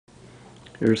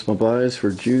Here's my buys for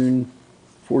June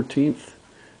 14th,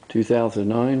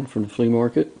 2009 from the flea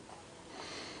market.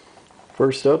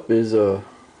 First up is a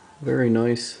very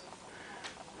nice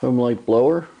home light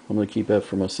blower. I'm going to keep that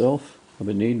for myself. I've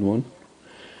been needing one.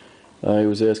 I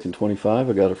was asking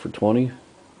 $25. I got it for $20.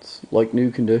 It's like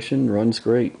new condition, runs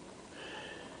great.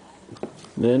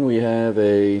 Then we have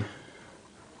a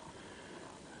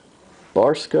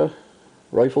Barska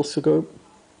rifle scope,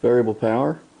 variable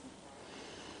power.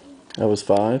 That was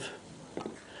 $5.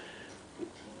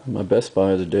 My best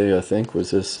buy of the day, I think,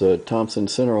 was this Thompson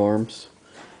Center Arms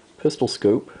pistol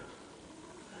scope,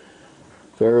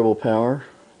 variable power,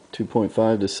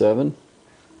 2.5 to 7,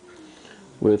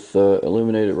 with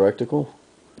illuminated reticle.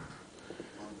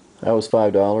 That was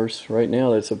 $5. Right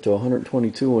now, that's up to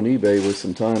 $122 on eBay with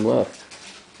some time left.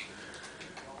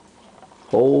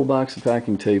 Whole box of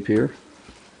packing tape here.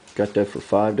 Got that for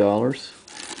 $5.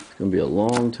 It's going to be a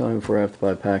long time before I have to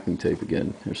buy packing tape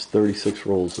again. There's 36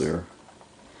 rolls there.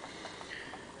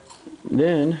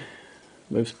 Then,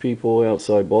 most people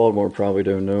outside Baltimore probably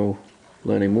don't know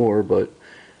Lenny Moore, but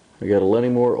I got a Lenny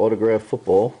Moore autographed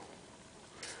football.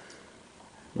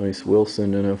 Nice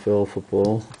Wilson NFL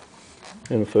football.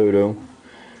 And a photo.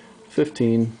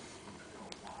 15.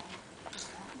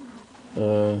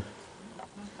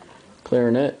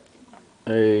 Clarinet.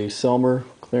 A Selmer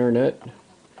clarinet.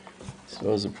 So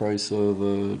it was a price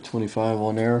of 25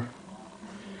 on there.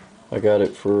 I got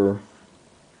it for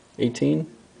 18.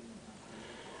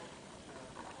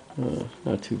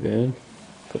 Not too bad.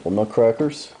 A couple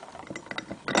nutcrackers.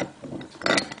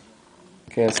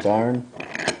 Cast iron.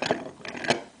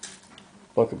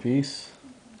 Buck a piece.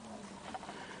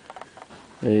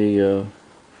 A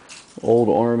old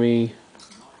Army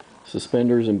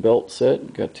suspenders and belt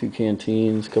set. Got 2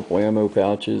 canteens, a couple ammo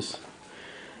pouches.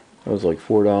 That was like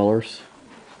 $4.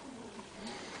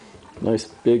 Nice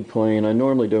big plane. I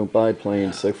normally don't buy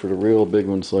planes except for the real big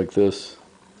ones like this.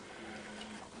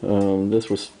 This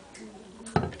was,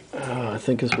 I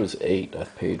think this was $8 I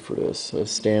paid for this.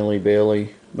 Stanley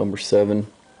Bailey, number 7.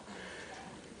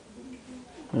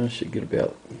 I should get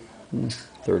about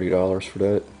 $30 for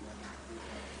that.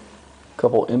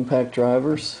 Couple impact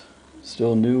drivers,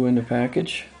 still new in the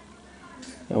package.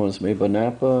 That one's made by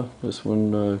Napa. This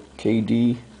one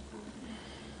KD.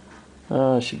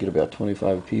 I should get about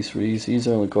 25 a piece for these. These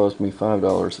only cost me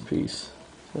 $5 a piece.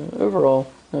 So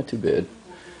overall, not too bad.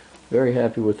 Very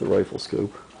happy with the rifle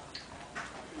scope.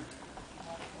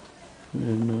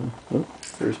 And oh,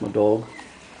 there's my dog.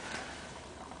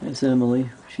 That's Emily.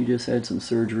 She just had some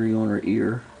surgery on her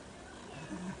ear,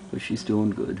 but she's doing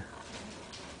good.